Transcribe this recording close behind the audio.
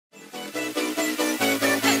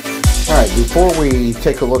Alright, before we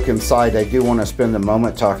take a look inside, I do want to spend a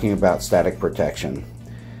moment talking about static protection.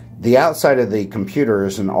 The outside of the computer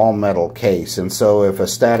is an all-metal case, and so if a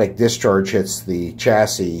static discharge hits the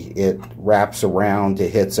chassis, it wraps around,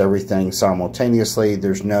 it hits everything simultaneously.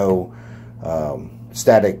 There's no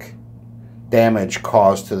static damage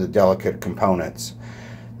caused to the delicate components.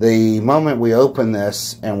 The moment we open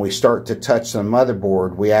this and we start to touch the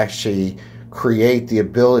motherboard, we actually create the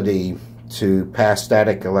ability to pass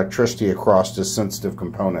static electricity across the sensitive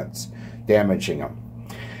components, damaging them.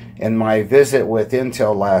 In my visit with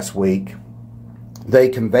Intel last week, they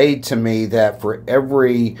conveyed to me that for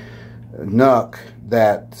every NUC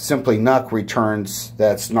that simply NUC returns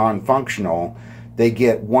that's non-functional, they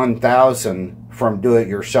get 1,000 from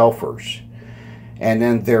do-it-yourselfers. And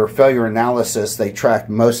in their failure analysis, they tracked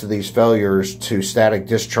most of these failures to static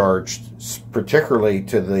discharge, particularly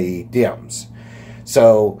to the DIMMs.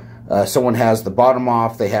 So someone has the bottom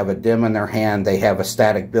off, they have a DIMM in their hand, they have a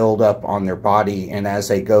static buildup on their body, and as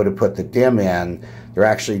they go to put the DIMM in, they're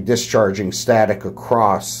actually discharging static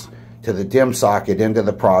across to the DIMM socket into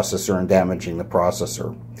the processor and damaging the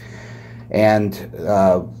processor. And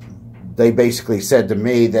they basically said to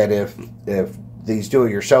me that if these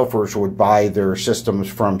do-it-yourselfers would buy their systems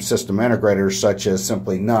from system integrators such as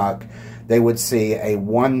Simply NUC, they would see a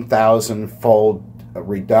 1,000-fold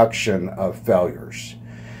reduction of failures.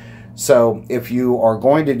 So if you are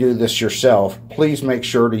going to do this yourself, please make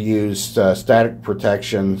sure to use static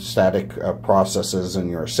protection, static processes in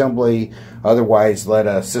your assembly. Otherwise, let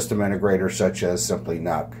a system integrator such as Simply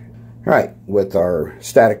NUC. All right, with our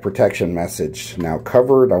static protection message now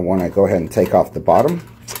covered, I want to go ahead and take off the bottom.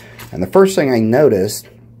 And the first thing I noticed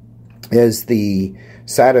is the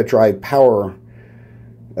SATA drive power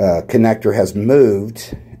connector has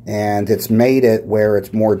moved, and it's made it where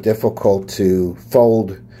it's more difficult to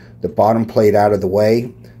fold the bottom plate out of the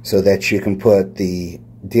way so that you can put the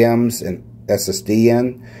DIMMs and SSD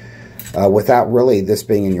in without really this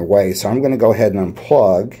being in your way. So I'm going to go ahead and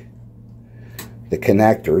unplug the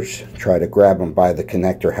connectors, try to grab them by the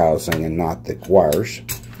connector housing and not the wires,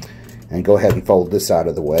 and go ahead and fold this out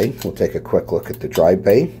of the way. We'll take a quick look at the drive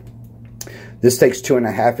bay. This takes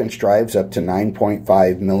 2.5-inch drives up to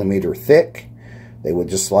 9.5 millimeter thick. They would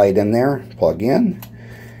just slide in there, plug in,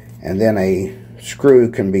 and then a screw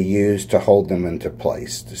can be used to hold them into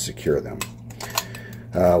place, to secure them.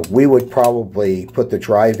 We would probably put the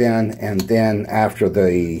drive in, and then after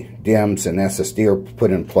the DIMMs and SSD are put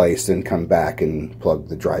in place, then come back and plug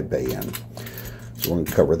the drive bay in. So we're going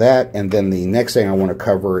to cover that, and then the next thing I want to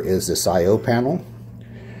cover is this I/O panel.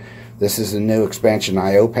 This is a new expansion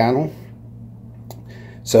I/O panel.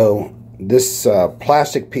 So this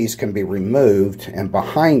plastic piece can be removed, and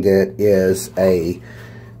behind it is a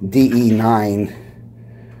DE9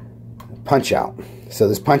 punch out. So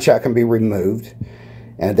this punch out can be removed,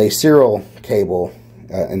 and a serial cable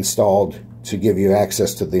installed to give you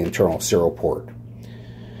access to the internal serial port.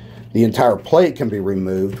 The entire plate can be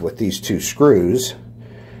removed with these two screws,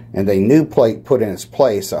 and a new plate put in its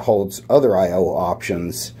place that holds other I/O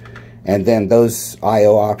options, and then those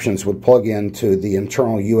I/O options would plug into the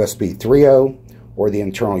internal USB 3.0 or the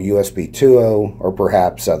internal USB 2.0 or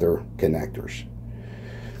perhaps other connectors.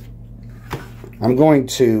 I'm going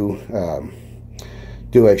to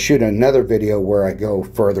shoot another video where I go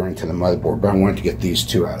further into the motherboard, but I wanted to get these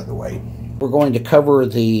two out of the way. We're going to cover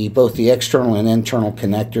both the external and internal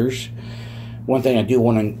connectors. One thing I do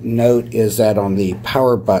want to note is that on the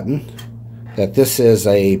power button, that this is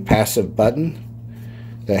a passive button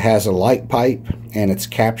that has a light pipe and it's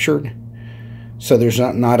captured. So there's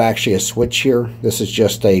not actually a switch here. This is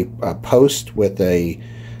just a post with a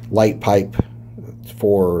light pipe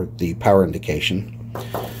for the power indication.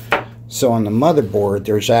 So on the motherboard,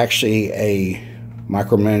 there's actually a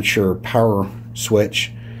micro miniature power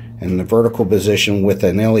switch in the vertical position with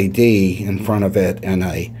an LED in front of it, and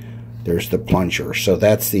there's the plunger. So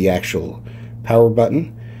that's the actual power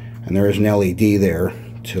button, and there is an LED there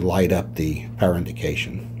to light up the power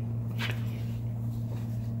indication.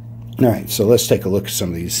 Alright, so let's take a look at some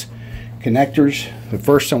of these connectors. The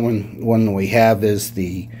first one we have is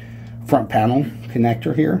the front panel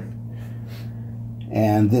connector here,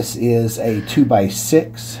 and this is a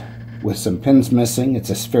 2x6 with some pins missing. It's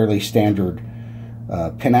a fairly standard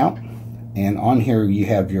pin out, and on here you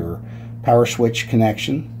have your power switch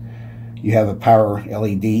connection. You have a power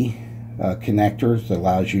LED connector that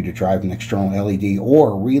allows you to drive an external LED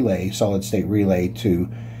or relay, solid state relay, to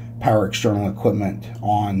power external equipment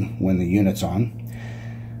on when the unit's on.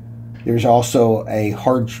 There's also a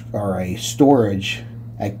storage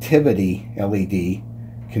activity LED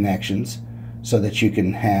connections so that you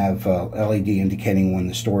can have LED indicating when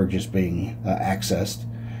the storage is being accessed.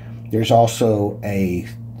 There's also a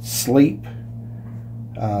sleep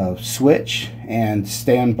switch and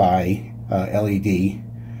standby LED,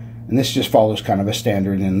 and this just follows kind of a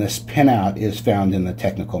standard, and this pinout is found in the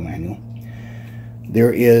technical manual.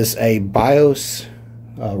 There is a BIOS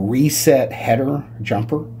reset header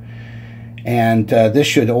jumper, and this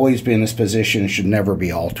should always be in this position, should never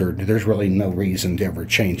be altered. There's really no reason to ever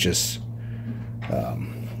change this.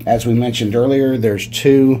 As we mentioned earlier, there's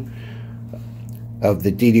 2 of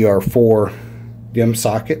the DDR4 DIMM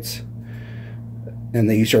sockets, and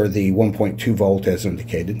these are the 1.2 volt as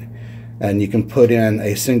indicated, and you can put in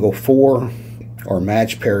a single 4 or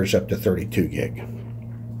match pairs up to 32 gig.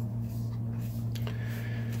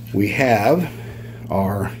 We have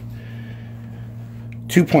our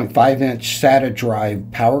 2.5 inch SATA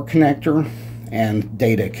drive power connector and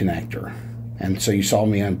data connector, and so you saw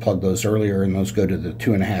me unplug those earlier, and those go to the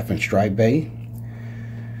 2.5 inch drive bay.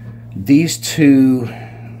 These 2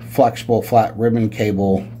 flexible flat ribbon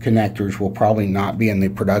cable connectors will probably not be in the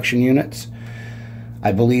production units.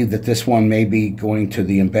 I believe that this one may be going to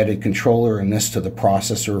the embedded controller and this to the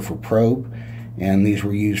processor for probe, and these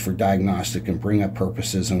were used for diagnostic and bring up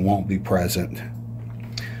purposes and won't be present.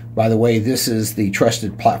 By the way, this is the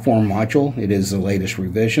trusted platform module. It is the latest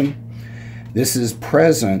revision. This is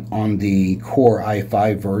present on the Core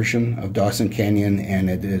i5 version of Dawson Canyon, and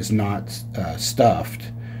it is not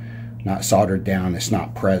stuffed, not soldered down. It's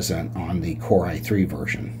not present on the Core i3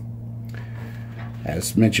 version.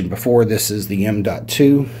 As mentioned before, this is the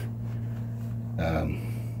M.2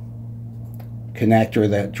 connector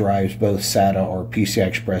that drives both SATA or PCI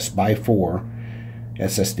Express by 4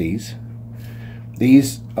 SSDs.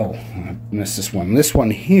 These, oh, I missed this one. This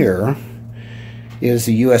one here is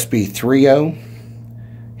the USB 3.0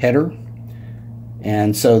 header,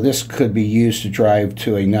 and so this could be used to drive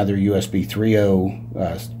to another USB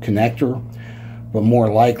 3.0 connector, but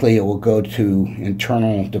more likely it will go to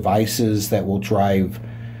internal devices that will drive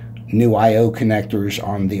new I.O. connectors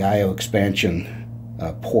on the I.O. expansion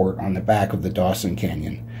port on the back of the Dawson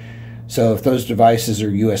Canyon. So if those devices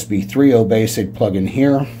are USB 3.0 based, they'd plug in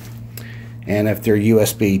here, and if they're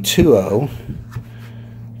USB 2.0,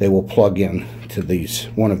 they will plug in to these,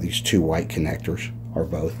 one of these 2 white connectors, or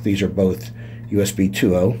both. These are both USB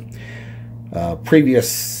 2.0.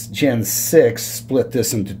 Previous Gen 6 split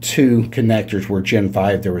this into 2 connectors, where Gen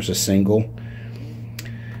 5 there was a single.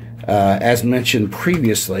 As mentioned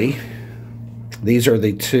previously, these are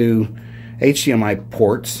the 2 HDMI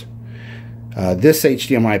ports. This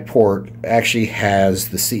HDMI port actually has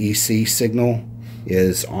the CEC signal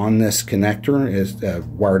is on this connector, is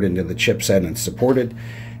wired into the chipset and supported,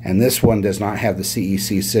 and this one does not have the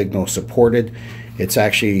CEC signal supported. It's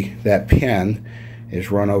actually, that pin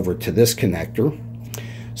is run over to this connector.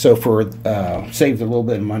 So for saved a little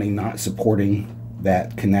bit of money not supporting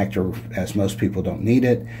that connector, as most people don't need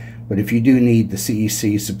it. But if you do need the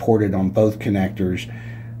CEC supported on both connectors,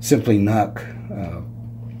 simply NUC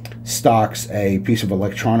stocks a piece of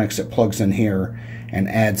electronics that plugs in here and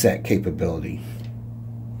adds that capability.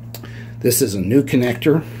 This is a new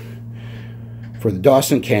connector for the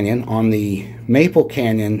Dawson Canyon. On the Maple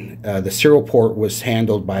Canyon, the serial port was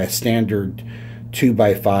handled by a standard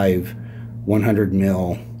 2x5 100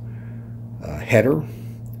 mil header,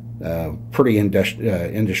 pretty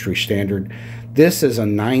industry standard. This is a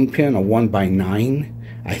 9-pin, a 1x9.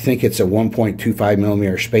 I think it's a 1.25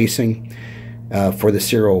 millimeter spacing for the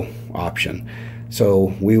serial option.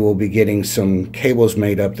 So we will be getting some cables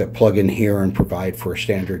made up that plug in here and provide for a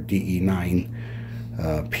standard DE9P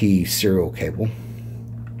serial cable.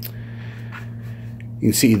 You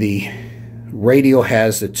can see the radio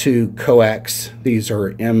has the 2 coax. These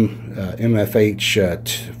are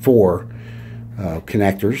MFH4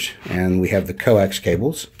 connectors, and we have the coax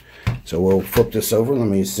cables. So we'll flip this over. Let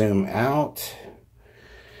me zoom out,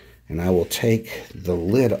 and I will take the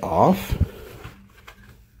lid off.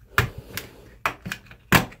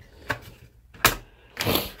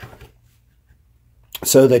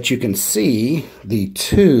 So that you can see the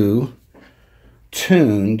 2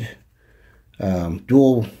 tuned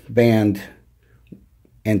dual band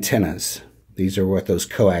antennas. These are what those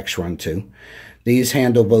coax run to. These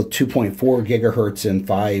handle both 2.4 gigahertz and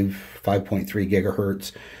 5.3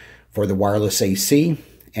 gigahertz for the wireless AC,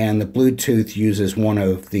 and the Bluetooth uses one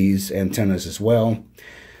of these antennas as well.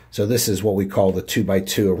 So this is what we call the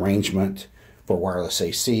 2x2 arrangement for wireless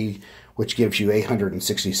AC, which gives you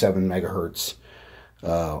 867 megahertz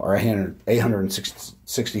or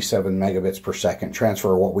 867 megabits per second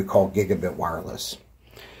transfer, what we call gigabit wireless.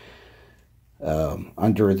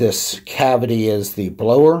 Under this cavity is the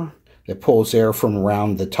blower. that pulls air from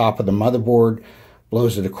around the top of the motherboard,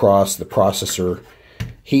 blows it across the processor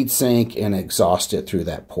heatsink, and exhausts it through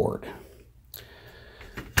that port.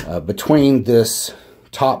 Between this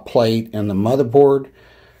top plate and the motherboard,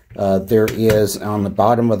 there is, on the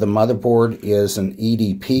bottom of the motherboard, is an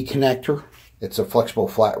EDP connector. It's a flexible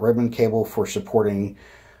flat ribbon cable for supporting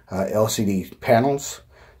LCD panels.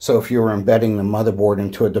 So if you're embedding the motherboard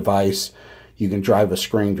into a device, you can drive a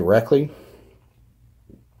screen directly.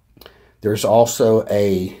 There's also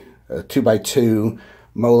a 2x2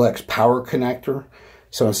 Molex power connector.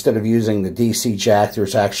 So instead of using the DC jack,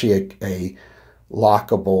 there's actually a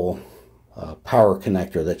lockable power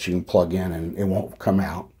connector that you can plug in and it won't come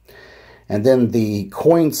out. And then the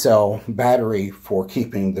coin cell battery for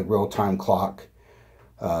keeping the real-time clock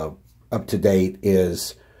up to date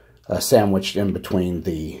is sandwiched in between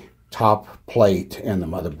the top plate and the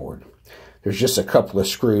motherboard. There's just a couple of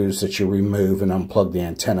screws that you remove and unplug the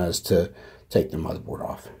antennas to take the motherboard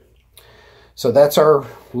off. So that's our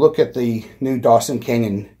look at the new Dawson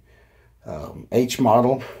Canyon H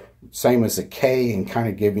model, same as the K, and kind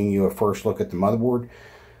of giving you a first look at the motherboard.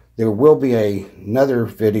 There will be another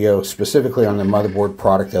video specifically on the motherboard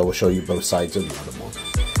product that will show you both sides of the motherboard.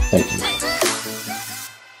 Thank you.